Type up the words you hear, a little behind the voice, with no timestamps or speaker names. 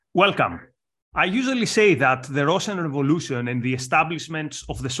Welcome. I usually say that the Russian Revolution and the establishment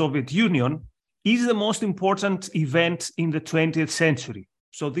of the Soviet Union is the most important event in the 20th century.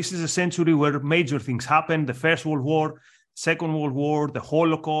 So this is a century where major things happened: the First World War, Second World War, the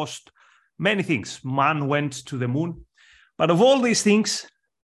Holocaust, many things. Man went to the moon. But of all these things,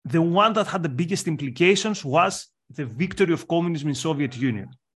 the one that had the biggest implications was the victory of communism in Soviet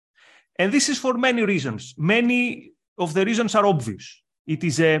Union. And this is for many reasons. Many of the reasons are obvious. It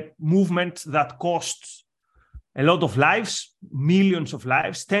is a movement that costs a lot of lives, millions of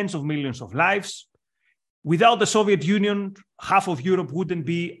lives, tens of millions of lives. Without the Soviet Union, half of Europe wouldn't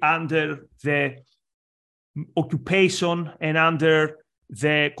be under the occupation and under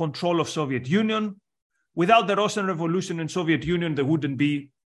the control of Soviet Union. Without the Russian Revolution and Soviet Union, there wouldn't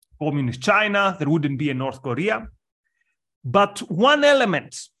be communist China, there wouldn't be a North Korea. But one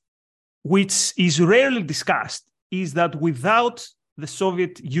element which is rarely discussed is that without the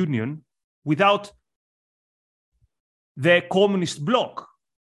Soviet Union, without the communist bloc,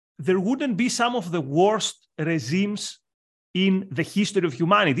 there wouldn't be some of the worst regimes in the history of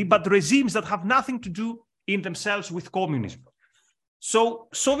humanity, but regimes that have nothing to do in themselves with communism. So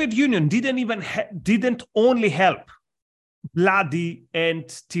Soviet Union didn't only help bloody and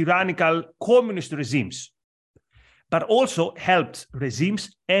tyrannical communist regimes, but also helped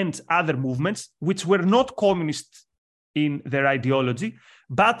regimes and other movements which were not communist in their ideology,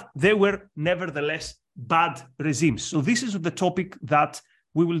 but they were nevertheless bad regimes. So this is the topic that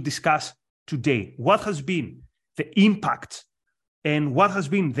we will discuss today. What has been the impact and what has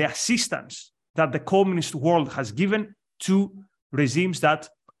been the assistance that the communist world has given to regimes that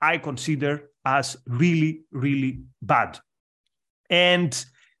I consider as really, really bad. And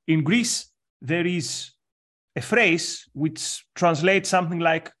in Greece, there is a phrase which translates something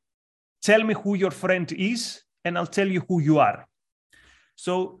like, "Tell me who your friend is, and I'll tell you who you are."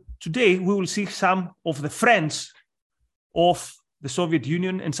 So today we will see some of the friends of the Soviet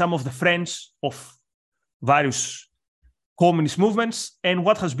Union and some of the friends of various communist movements and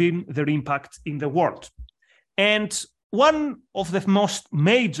what has been their impact in the world. And one of the most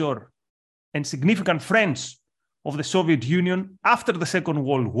major and significant friends of the Soviet Union after the Second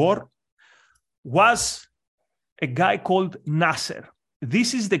World War was a guy called Nasser.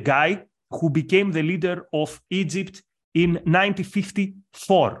 This is the guy who became the leader of Egypt in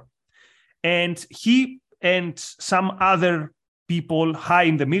 1954. And he and some other people high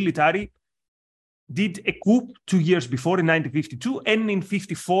in the military did a coup 2 years before in 1952. And in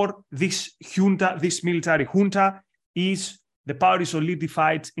 1954, this military junta, the power is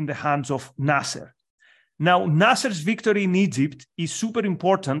solidified in the hands of Nasser. Now, Nasser's victory in Egypt is super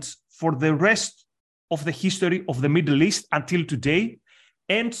important for the rest of the history of the Middle East until today,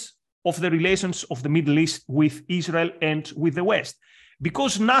 and of the relations of the Middle East with Israel and with the West.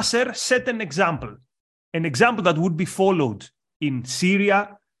 Because Nasser set an example that would be followed in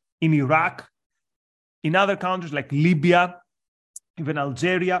Syria, in Iraq, in other countries like Libya, even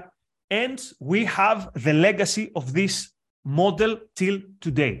Algeria, and we have the legacy of this model till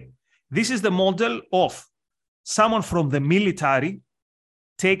today. This is the model of someone from the military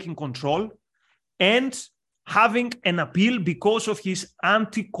taking control and having an appeal because of his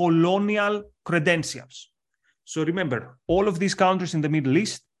anti-colonial credentials. So remember, all of these countries in the Middle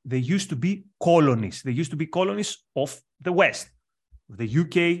East, they used to be colonies. They used to be colonies of the West, of the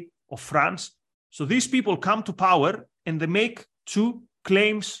UK, of France. So these people come to power and they make two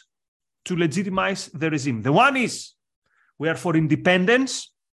claims to legitimize the regime. The one is, we are for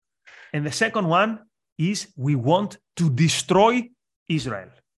independence. And the second one is, we want to destroy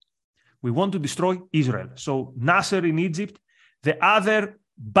Israel. We want to destroy Israel. So Nasser in Egypt, the other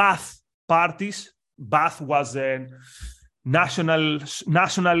Ba'ath parties, Ba'ath was a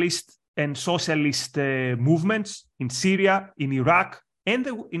nationalist and socialist movements in Syria, in Iraq, and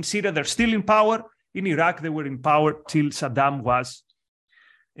in Syria they're still in power. In Iraq they were in power till Saddam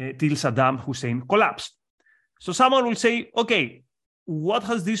Hussein collapsed. So someone will say, okay, what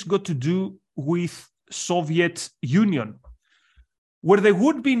has this got to do with Soviet Union? Where there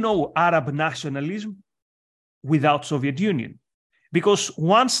would be no Arab nationalism without Soviet Union. Because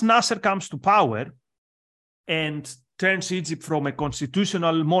once Nasser comes to power and turns Egypt from a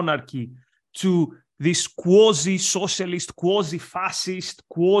constitutional monarchy to this quasi-socialist, quasi-fascist,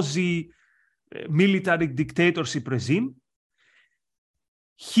 quasi-military dictatorship regime,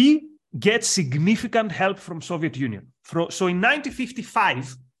 he gets significant help from Soviet Union. So in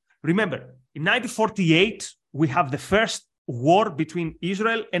 1955, remember, in 1948, we have the first war between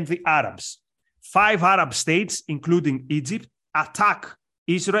Israel and the Arabs. 5 Arab states, including Egypt, attack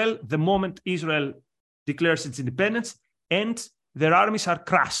Israel the moment Israel declares its independence, and their armies are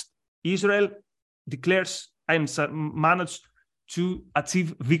crushed. Israel declares and manages to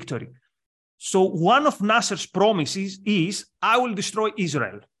achieve victory. So one of Nasser's promises is, I will destroy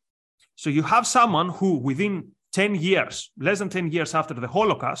Israel. So you have someone who within 10 years, less than 10 years after the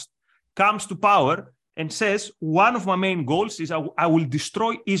Holocaust, comes to power and says, one of my main goals is I will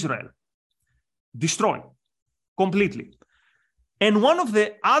destroy Israel. Destroy completely. And one of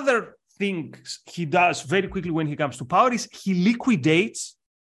the other things he does very quickly when he comes to power is he liquidates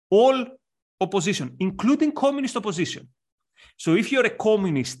all opposition, including communist opposition. So if you're a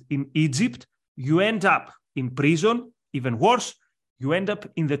communist in Egypt, you end up in prison, even worse, you end up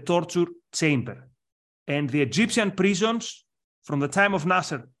in the torture chamber. And the Egyptian prisons from the time of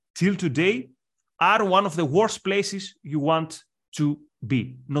Nasser till today are one of the worst places you want to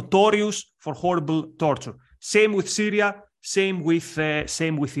be. Notorious for horrible torture. Same with Syria, same with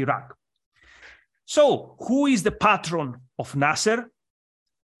Iraq. So who is the patron of Nasser?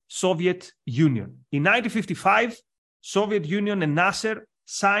 Soviet Union. In 1955, Soviet Union and Nasser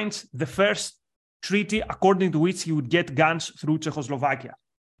signs the first treaty according to which he would get guns through Czechoslovakia,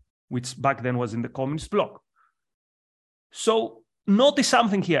 which back then was in the communist bloc. So notice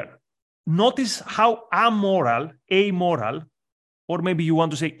something here. Notice how amoral, or maybe you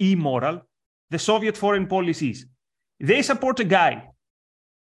want to say immoral, the Soviet foreign policy is. They support a guy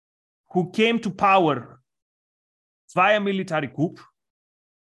who came to power via military coup.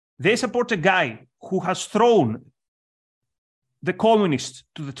 They support a guy who has thrown the communists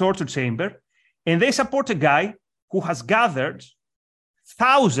to the torture chamber. And they support a guy who has gathered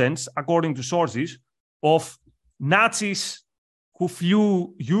thousands, according to sources, of Nazis who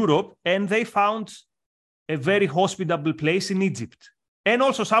flew Europe, and they found a very hospitable place in Egypt. And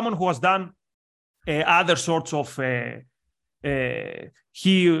also someone who has done other sorts of...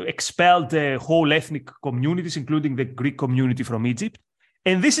 he expelled whole ethnic communities, including the Greek community from Egypt.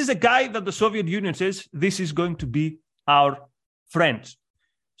 And this is a guy that the Soviet Union says, this is going to be our friend.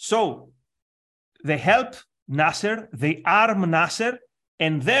 So they help Nasser, they arm Nasser,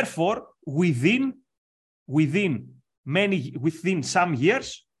 and therefore within some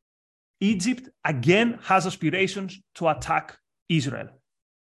years, Egypt again has aspirations to attack Israel.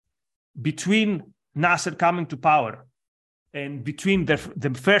 Between Nasser coming to power and between the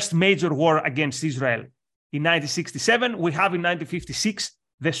first major war against Israel in 1967, we have in 1956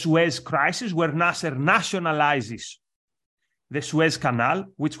 the Suez Crisis, where Nasser nationalizes the Suez Canal,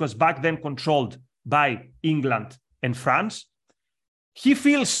 which was back then controlled by England and France. He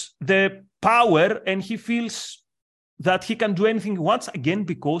feels the power and he feels that he can do anything he wants, again,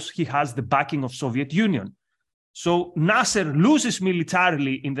 because he has the backing of Soviet Union. So Nasser loses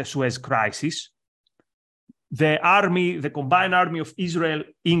militarily in the Suez Crisis. The army, the combined army of Israel,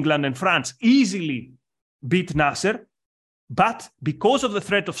 England, and France easily beat Nasser. But because of the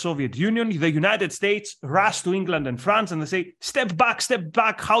threat of Soviet Union, the United States rush to England and France and they say, step back,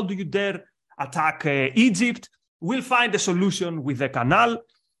 how do you dare attack Egypt? We'll find a solution with the canal.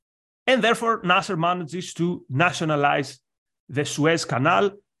 And therefore, Nasser manages to nationalize the Suez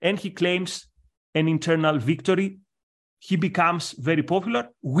Canal and he claims an internal victory. He becomes very popular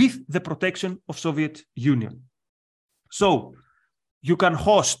with the protection of Soviet Union. So you can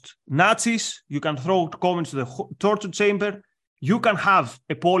host Nazis, you can throw communists to the torture chamber, you can have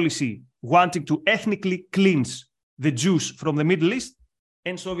a policy wanting to ethnically cleanse the Jews from the Middle East,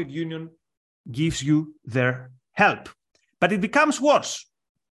 and Soviet Union gives you their help. But it becomes worse,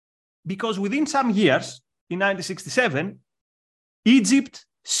 because within some years, in 1967, Egypt,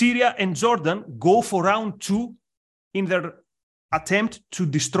 Syria, and Jordan go for round 2 in their attempt to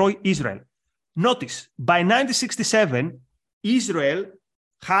destroy Israel. Notice, by 1967, Israel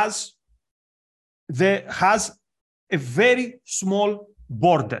has a very small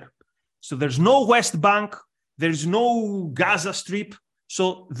border. So there's no West Bank, there's no Gaza Strip.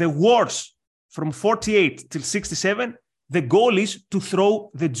 So the wars from 48 till 67, the goal is to throw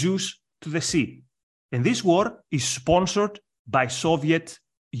the Jews to the sea. And this war is sponsored by Soviet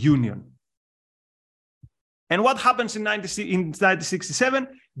Union. And what happens in 1967?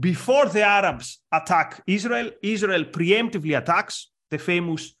 Before the Arabs attack Israel, Israel preemptively attacks, the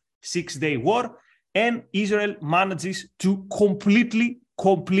famous 6-day war, and Israel manages to completely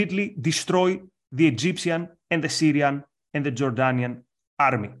destroy the Egyptian and the Syrian and the Jordanian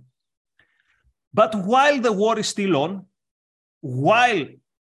army. But while the war is still on, while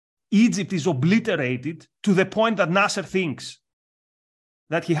Egypt is obliterated to the point that Nasser thinks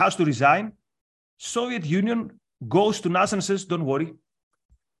that he has to resign, Soviet Union goes to Nasser and says, don't worry,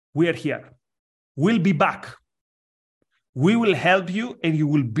 we are here. We'll be back. We will help you and you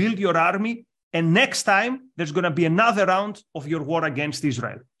will build your army And next time, there's going to be another round of your war against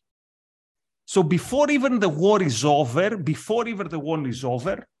Israel. So before even the war is over,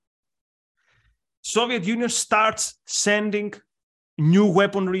 Soviet Union starts sending new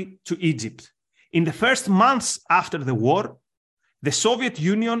weaponry to Egypt. In the first months after the war, the Soviet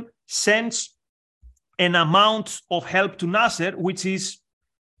Union sends an amount of help to Nasser, which is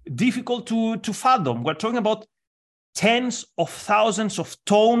difficult to fathom. We're talking about tens of thousands of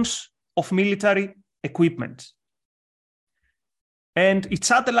tons of military equipment. And its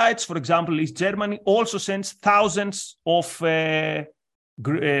satellites, for example, East Germany also sends thousands of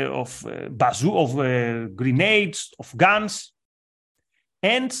grenades, of guns.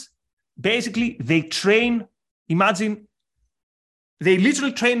 And basically they train, imagine, they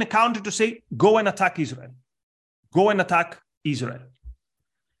literally train a country to say, go and attack Israel. Go and attack Israel.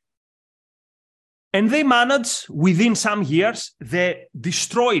 And they manage, within some years, the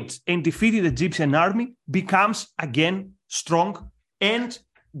destroyed and defeated Egyptian army becomes again strong and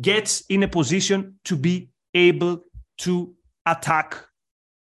gets in a position to be able to attack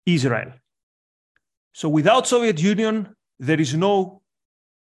Israel. So without Soviet Union, there is no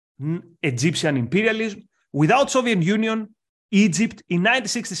Egyptian imperialism. Without Soviet Union, Egypt in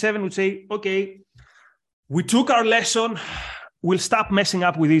 1967 would say, okay, we took our lesson, we'll stop messing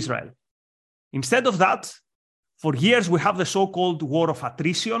up with Israel. Instead of that, for years we have the so-called war of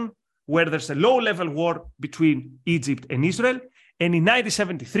attrition, where there's a low-level war between Egypt and Israel. And in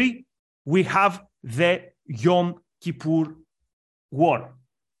 1973, we have the Yom Kippur War.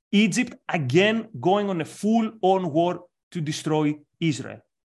 Egypt again going on a full-on war to destroy Israel.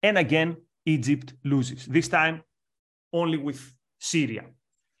 And again, Egypt loses, this time only with Syria.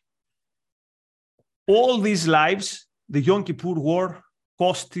 All these lives, the Yom Kippur War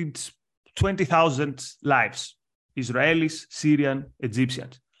costed 20,000 lives, Israelis, Syrian,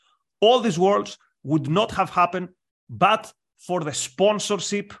 Egyptians. All these wars would not have happened but for the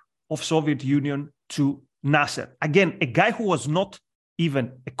sponsorship of Soviet Union to Nasser. Again, a guy who was not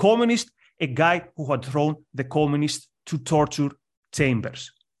even a communist, a guy who had thrown the communists to torture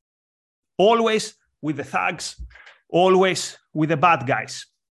chambers. Always with the thugs, always with the bad guys.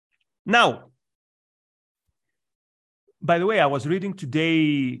 Now, by the way, I was reading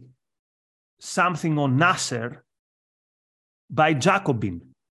today something on Nasser by Jacobin,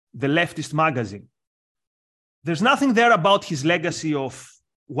 the leftist magazine. There's nothing there about his legacy of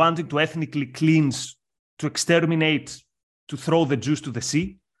wanting to ethnically cleanse, to exterminate, to throw the Jews to the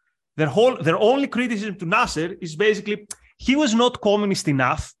sea. Their only criticism to Nasser is basically he was not communist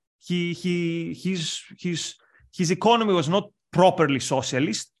enough. His economy was not properly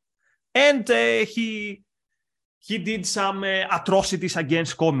socialist, and he did some atrocities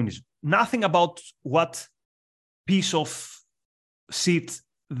against communism. Nothing about what piece of shit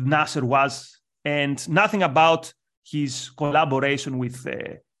Nasser was, and nothing about his collaboration with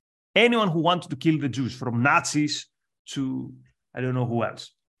anyone who wanted to kill the Jews, from Nazis to I don't know who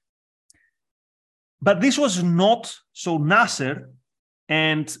else. But this was not, so Nasser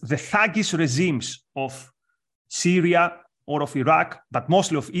and the thuggish regimes of Syria or of Iraq, but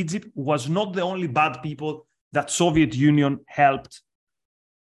mostly of Egypt, was not the only bad people that Soviet Union helped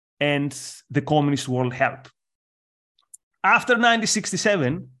and the communist world helped. After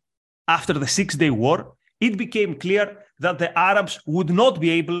 1967, after the Six-Day War, it became clear that the Arabs would not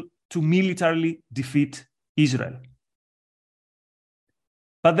be able to militarily defeat Israel.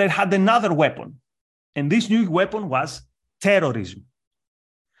 But they had another weapon, and this new weapon was terrorism.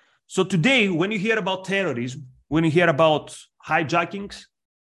 So today, when you hear about terrorism, when you hear about hijackings,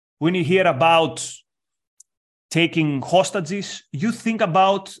 when you hear about taking hostages, you think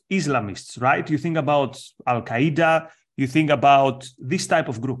about Islamists, right? You think about Al-Qaeda, you think about this type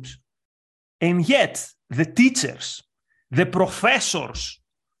of groups. And yet, the teachers, the professors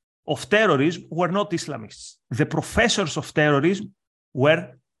of terrorism were not Islamists. The professors of terrorism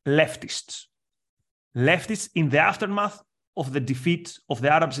were leftists. Leftists in the aftermath of the defeat of the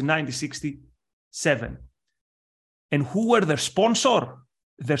Arabs in 1967. And who were their sponsor?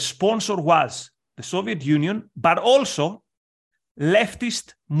 Their sponsor was the Soviet Union, but also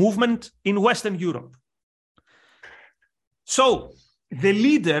leftist movement in Western Europe. So the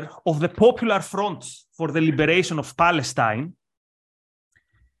leader of the Popular Front for the Liberation of Palestine,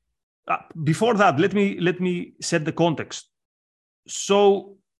 before that, let me set the context.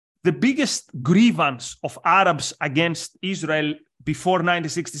 So the biggest grievance of Arabs against Israel before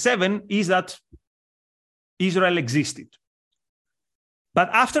 1967 is that Israel existed. But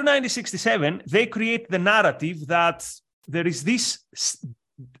after 1967, they create the narrative that there is this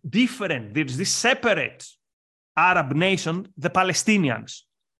different, there's this separate Arab nation, the Palestinians.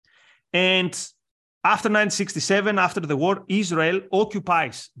 And after 1967, after the war, Israel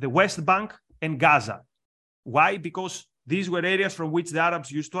occupies the West Bank and Gaza. Why? Because these were areas from which the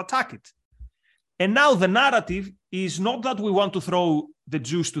Arabs used to attack it. And now the narrative is not that we want to throw the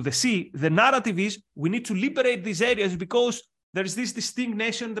Jews to the sea. The narrative is we need to liberate these areas because there is this distinct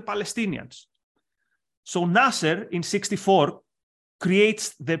nation, the Palestinians. So Nasser in 1964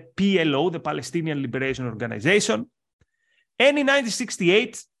 creates the PLO, the Palestinian Liberation Organization. And in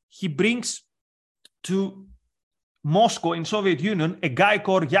 1968, he brings to Moscow in Soviet Union a guy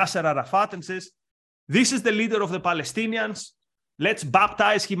called Yasser Arafat and says, this is the leader of the Palestinians. Let's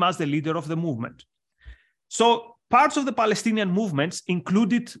baptize him as the leader of the movement. So parts of the Palestinian movements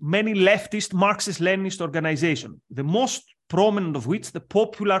included many leftist Marxist-Leninist organizations, the most prominent of which the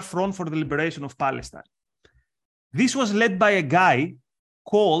Popular Front for the Liberation of Palestine. This was led by a guy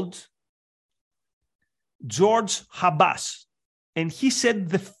called George Habas, and he said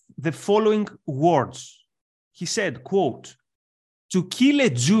the following words. He said, quote, "To kill a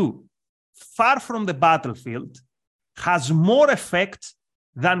Jew far from the battlefield has more effect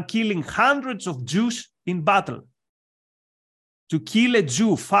than killing hundreds of Jews in battle. To kill a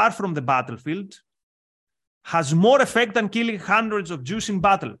Jew far from the battlefield has more effect than killing hundreds of Jews in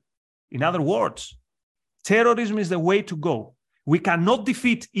battle." In other words, terrorism is the way to go. We cannot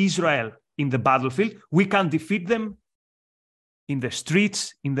defeat Israel in the battlefield. We can defeat them in the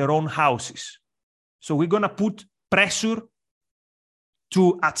streets, in their own houses. So we're going to put pressure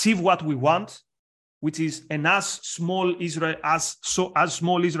to achieve what we want, which is an as small Israel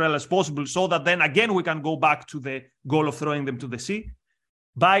as possible, so that then again we can go back to the goal of throwing them to the sea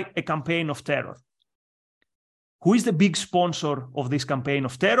by a campaign of terror. Who is the big sponsor of this campaign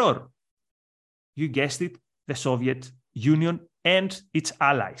of terror? You guessed it, the Soviet Union and its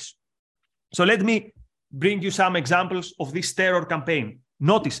allies. So let me bring you some examples of this terror campaign.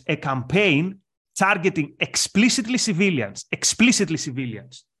 Notice a campaign targeting explicitly civilians.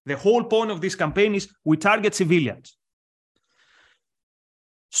 The whole point of this campaign is we target civilians.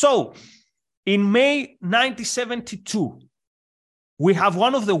 So in May 1972, we have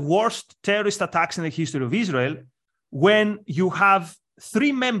one of the worst terrorist attacks in the history of Israel when you have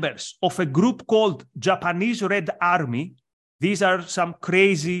 3 members of a group called Japanese Red Army. These are some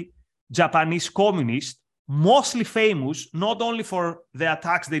crazy Japanese communists, mostly famous not only for the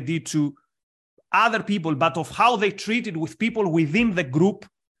attacks they did to other people, but of how they treated with people within the group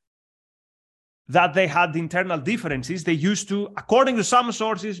that they had internal differences. They used to, according to some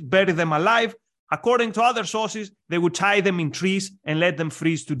sources, bury them alive. According to other sources, they would tie them in trees and let them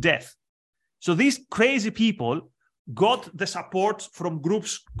freeze to death. So these crazy people got the support from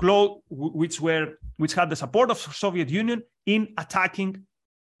groups which had the support of the Soviet Union in attacking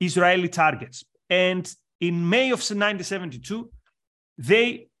Israeli targets. And in May of 1972,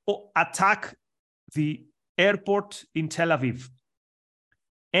 they attack the airport in Tel Aviv.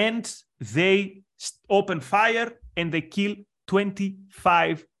 And they open fire and they kill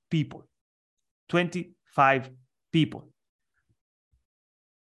 25 people. 25 people.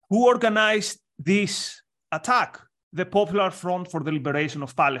 Who organized this attack? The Popular Front for the Liberation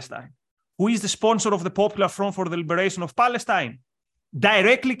of Palestine. Who is the sponsor of the Popular Front for the Liberation of Palestine?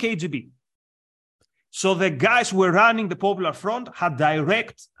 Directly KGB. So the guys who were running the Popular Front had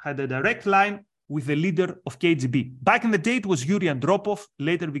a direct line with the leader of KGB. Back in the day, it was Yuri Andropov,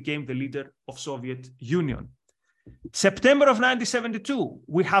 later became the leader of Soviet Union. September of 1972,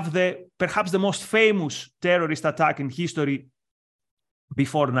 we have perhaps the most famous terrorist attack in history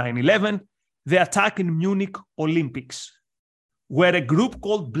before 9/11, the attack in Munich Olympics, where a group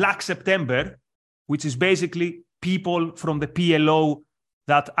called Black September, which is basically people from the PLO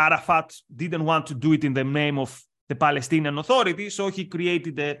that Arafat didn't want to do it in the name of the Palestinian Authority, so he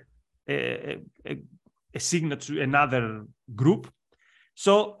created a signature, another group.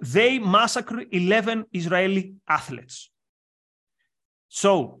 So they massacred 11 Israeli athletes.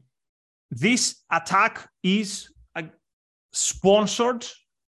 So this attack is sponsored,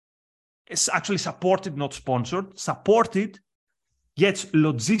 it's actually supported, not sponsored, supported, gets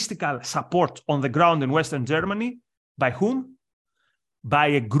logistical support on the ground in Western Germany. By whom? By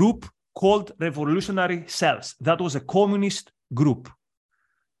a group called Revolutionary Cells. That was a communist group,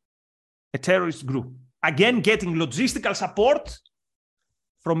 a terrorist group. Again, getting logistical support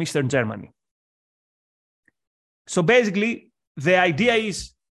from Eastern Germany. So basically, the idea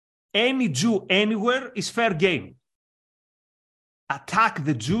is any Jew anywhere is fair game. Attack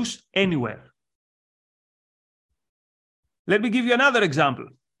the Jews anywhere. Let me give you another example.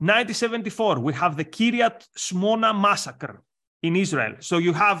 1974, we have the Kiryat Shmona massacre in Israel. So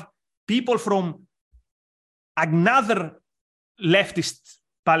you have people from another leftist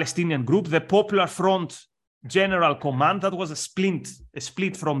Palestinian group, the Popular Front General Command, that was a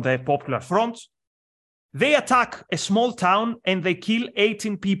split from the Popular Front. They attack a small town and they kill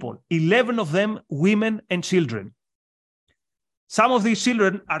 18 people, 11 of them women and children. Some of these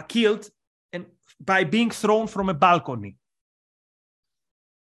children are killed by being thrown from a balcony.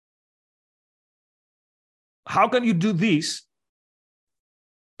 How can you do this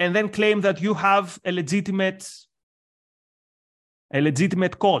and then claim that you have a legitimate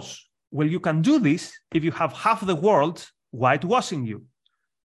cause? Well, you can do this if you have half the world whitewashing you.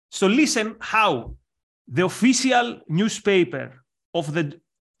 So listen how the official newspaper of the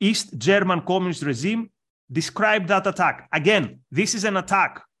East German communist regime described that attack. Again, this is an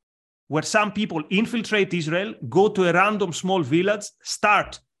attack where some people infiltrate Israel, go to a random small village,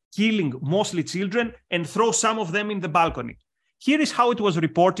 start killing mostly children, and throw some of them in the balcony. Here is how it was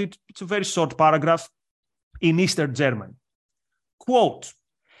reported. It's a very short paragraph in Eastern Germany. Quote,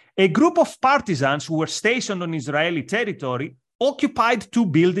 a group of partisans who were stationed on Israeli territory occupied 2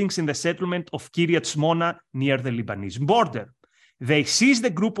 buildings in the settlement of Kiryat Shmona near the Lebanese border. They seized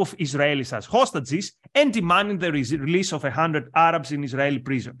a group of Israelis as hostages and demanded the release of 100 Arabs in Israeli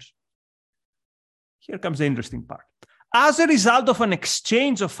prisons. Here comes the interesting part. As a result of an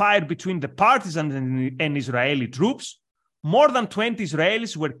exchange of fire between the partisans and Israeli troops, more than 20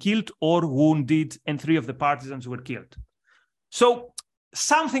 Israelis were killed or wounded, and 3 of the partisans were killed. So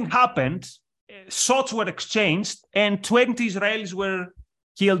something happened, shots were exchanged, and 20 Israelis were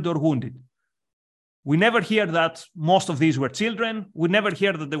killed or wounded. We never hear that most of these were children. We never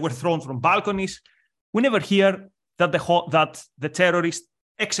hear that they were thrown from balconies. We never hear that the terrorists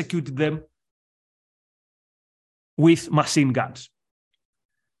executed them with machine guns.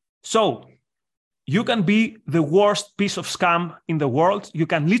 So you can be the worst piece of scam in the world. You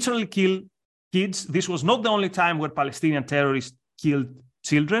can literally kill kids. This was not the only time where Palestinian terrorists killed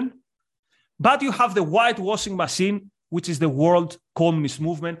children. But you have the whitewashing machine, which is the world communist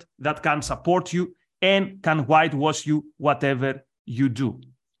movement that can support you and can whitewash you whatever you do.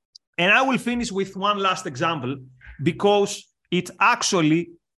 And I will finish with one last example because it actually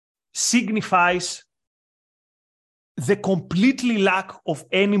signifies the completely lack of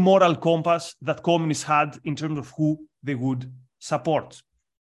any moral compass that communists had in terms of who they would support.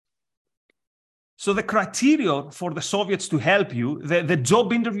 So the criteria for the Soviets to help you, the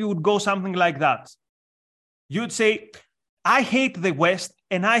job interview would go something like that. You'd say, I hate the West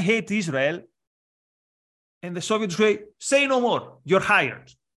and I hate Israel. And the Soviets say no more, you're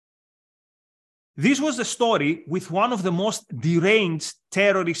hired. This was the story with one of the most deranged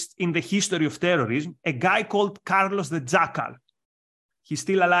terrorists in the history of terrorism, a guy called Carlos the Jackal. He's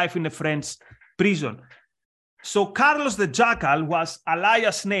still alive in a French prison. So Carlos the Jackal was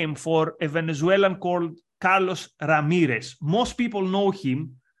alias name for a Venezuelan called Carlos Ramirez. Most people know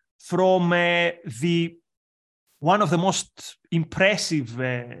him from one of the most impressive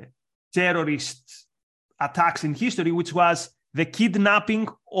terrorist attacks in history, which was the kidnapping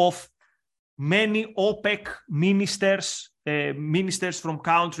of many OPEC ministers from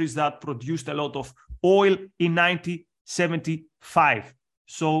countries that produced a lot of oil in 1975.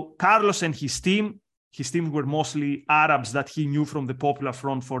 So Carlos and his team were mostly Arabs that he knew from the Popular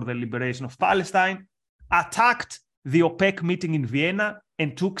Front for the Liberation of Palestine, attacked the OPEC meeting in Vienna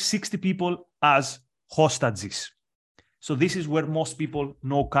and took 60 people as hostages. So this is where most people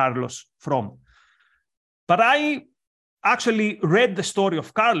know Carlos from. But I actually read the story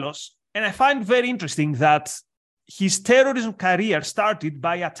of Carlos, and I find very interesting that his terrorism career started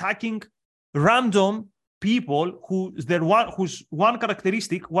by attacking random people whose one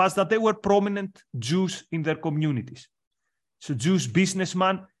characteristic was that they were prominent Jews in their communities. So Jewish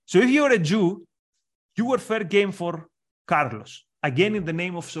businessmen. So if you were a Jew, you were fair game for Carlos, again in the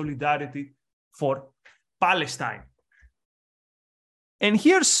name of solidarity for Palestine. And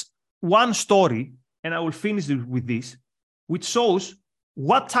here's one story, and I will finish with this, which shows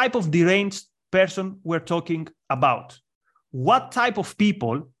what type of deranged person we're talking about. What type of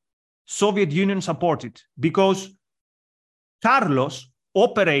people Soviet Union supported, because Carlos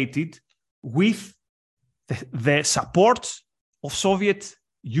operated with the support of Soviet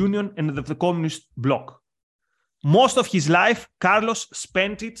Union and the communist bloc. Most of his life, Carlos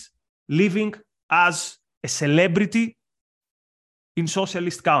spent it living as a celebrity in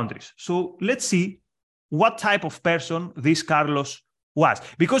socialist countries. So let's see what type of person this Carlos was.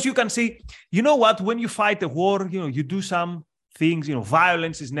 Because you can see, you know what, when you fight a war, you do some things,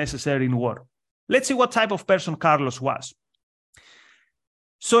 violence is necessary in war. Let's see what type of person Carlos was.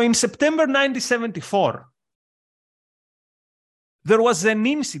 So in September 1974, there was an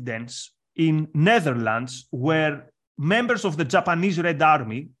incident in Netherlands where members of the Japanese Red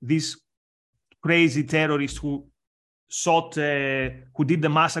Army, these crazy terrorists who did the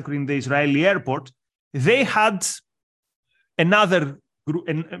massacre in the Israeli airport, they had another group,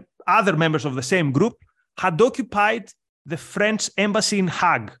 and other members of the same group had occupied the French embassy in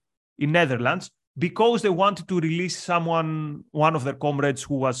Hague, in Netherlands, because they wanted to release one of their comrades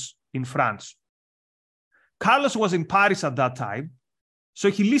who was in France. Carlos was in Paris at that time,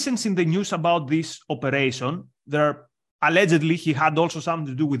 so he listens in the news about this operation. Allegedly, he had also something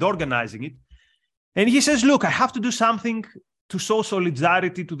to do with organizing it. And he says, look, I have to do something to show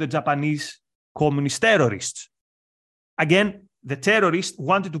solidarity to the Japanese communist terrorists. Again, the terrorists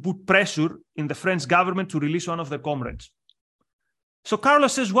wanted to put pressure in the French government to release one of their comrades. So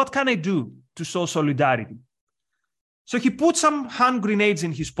Carlos says, what can I do to show solidarity? So he puts some hand grenades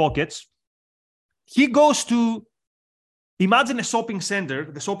in his pockets. He goes to, imagine a shopping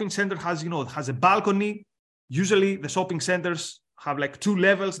center. The shopping center has a balcony. Usually the shopping centers have like 2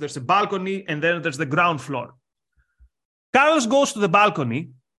 levels. There's a balcony and then there's the ground floor. Carlos goes to the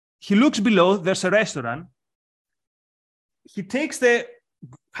balcony. He looks below. There's a restaurant. He takes the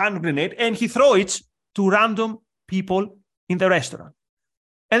hand grenade and he throws it to random people in the restaurant.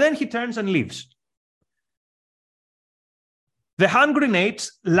 And then he turns and leaves. The hand grenade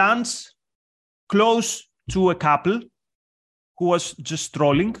lands close to a couple who was just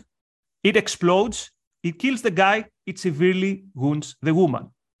strolling. It explodes. It kills the guy. It severely wounds the woman.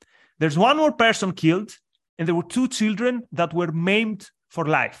 There's one more person killed, and there were 2 children that were maimed for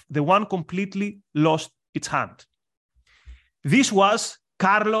life. The one completely lost its hand. This was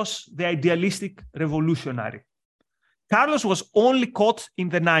Carlos, the idealistic revolutionary. Carlos was only caught in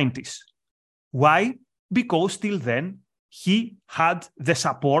the 90s. Why? Because till then, he had the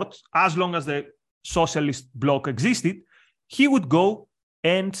support. As long as the socialist bloc existed, he would go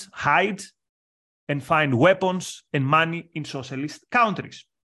and hide and find weapons and money in socialist countries.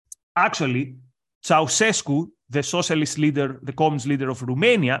 Actually, Ceausescu, the socialist leader, the communist leader of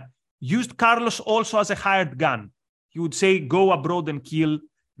Romania, used Carlos also as a hired gun. He would say, go abroad and kill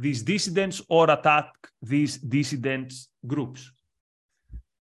these dissidents or attack these dissident groups.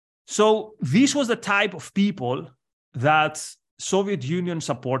 So this was the type of people that Soviet Union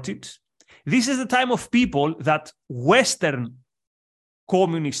supported. This is the type of people that Western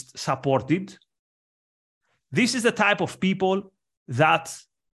communists supported. This is the type of people that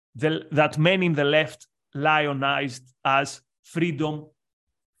many in the left lionized as freedom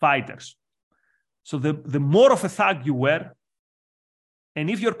fighters. So the more of a thug you were, and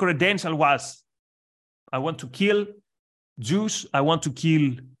if your credential was, I want to kill Jews, I want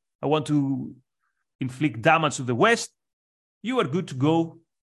to inflict damage to the West, you are good to go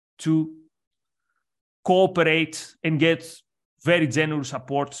to cooperate and get very generous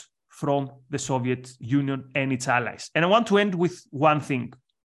support from the Soviet Union and its allies. And I want to end with one thing.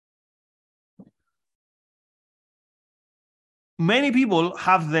 Many people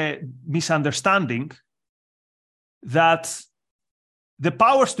have the misunderstanding that the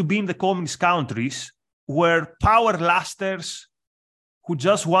powers to be in the communist countries were power lusters who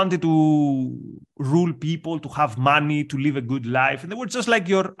just wanted to rule people, to have money, to live a good life. And they were just like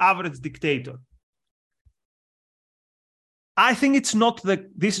your average dictator. I think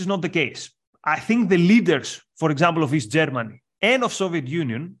this is not the case. I think the leaders, for example, of East Germany and of Soviet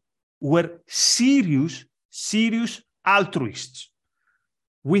Union were serious altruists,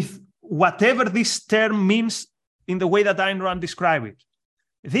 with whatever this term means in the way that Ayn Rand described it.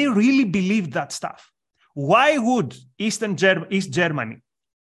 They really believed that stuff. Why would East Germany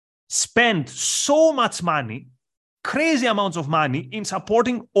spend so much money, crazy amounts of money, in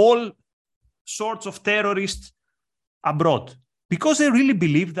supporting all sorts of terrorists abroad? Because they really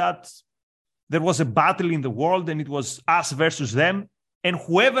believed that there was a battle in the world and it was us versus them, and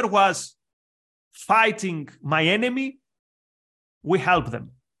whoever was fighting my enemy, we help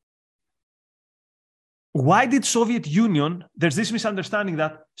them. Why did Soviet Union, there's this misunderstanding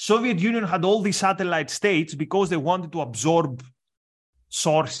that Soviet Union had all these satellite states because they wanted to absorb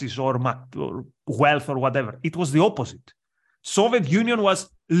sources or wealth or whatever. It was the opposite. Soviet Union was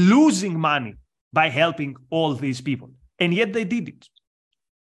losing money by helping all these people. And yet they did it.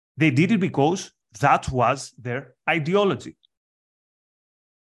 They did it because that was their ideology.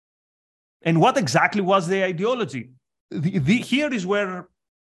 And what exactly was their ideology? Here is where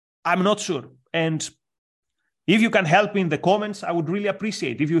I'm not sure. And if you can help me in the comments, I would really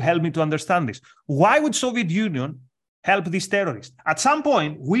appreciate if you help me to understand this. Why would Soviet Union help these terrorists? At some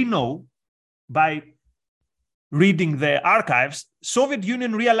point, we know by reading the archives, Soviet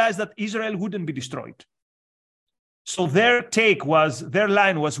Union realized that Israel wouldn't be destroyed. So their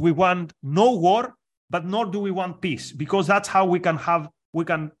line was, we want no war, but nor do we want peace, because that's how we can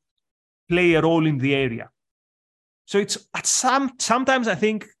play a role in the area. So it's sometimes I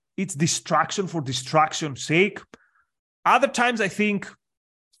think it's distraction for distraction's sake. Other times I think,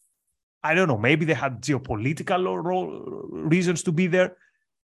 I don't know, maybe they had geopolitical reasons to be there.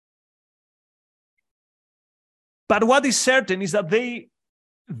 But what is certain is that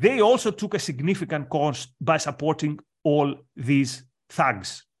they also took a significant cost by supporting all these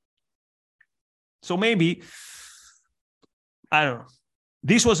thugs. So maybe, I don't know,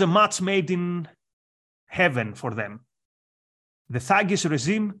 this was a match made in heaven for them. The thuggish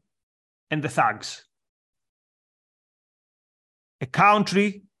regime and the thugs. A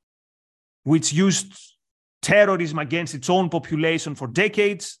country which used terrorism against its own population for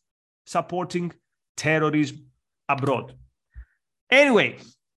decades, supporting terrorism abroad. Anyway,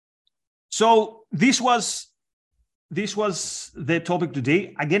 so this was the topic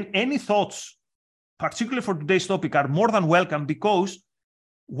today. Again, any thoughts, particularly for today's topic, are more than welcome, because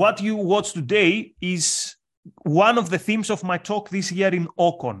what you watch today is one of the themes of my talk this year in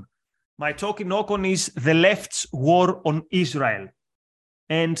Ocon. My talk in Ocon is the left's war on Israel.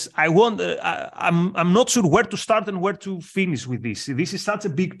 And I'm not sure where to start and where to finish with this. This is such a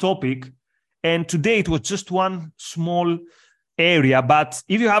big topic. And today it was just one small area. But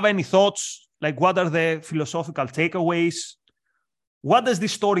if you have any thoughts, like what are the philosophical takeaways? What does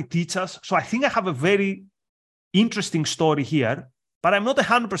this story teach us? So I think I have a very interesting story here, but I'm not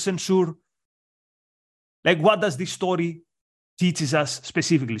 100% sure, like, what does this story teaches us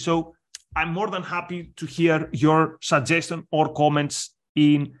specifically? So I'm more than happy to hear your suggestion or comments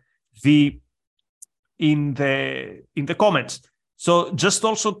in the comments. So just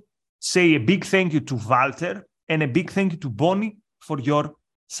also say a big thank you to Walter and a big thank you to Bonnie for your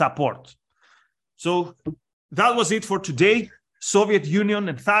support. So that was it for today. Soviet Union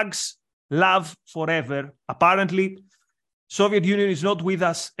and thugs, love forever. Apparently, Soviet Union is not with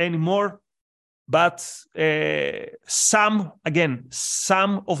us anymore, but some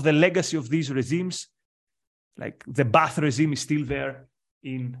of the legacy of these regimes, like the Ba'ath regime, is still there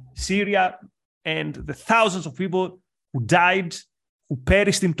in Syria, and the thousands of people who died, who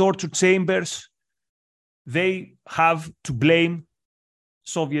perished in torture chambers, they have to blame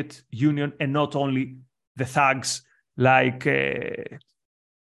Soviet Union and not only the thugs like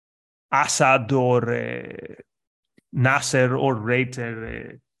Assad or Nasser or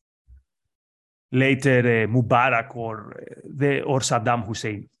later Mubarak or Saddam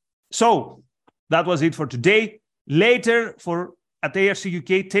Hussein. So that was it for today. Later at ARC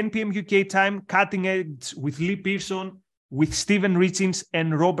UK, 10 p.m. UK time, Cutting Edge with Lee Pearson, with Stephen Richins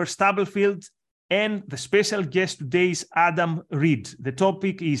and Robert Stubblefield. And the special guest today is Adam Reed. The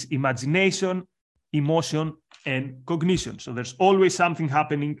topic is imagination, emotion, and cognition. So there's always something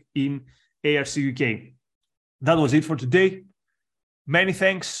happening in ARC UK. That was it for today. Many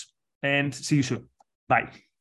thanks and see you soon. Bye.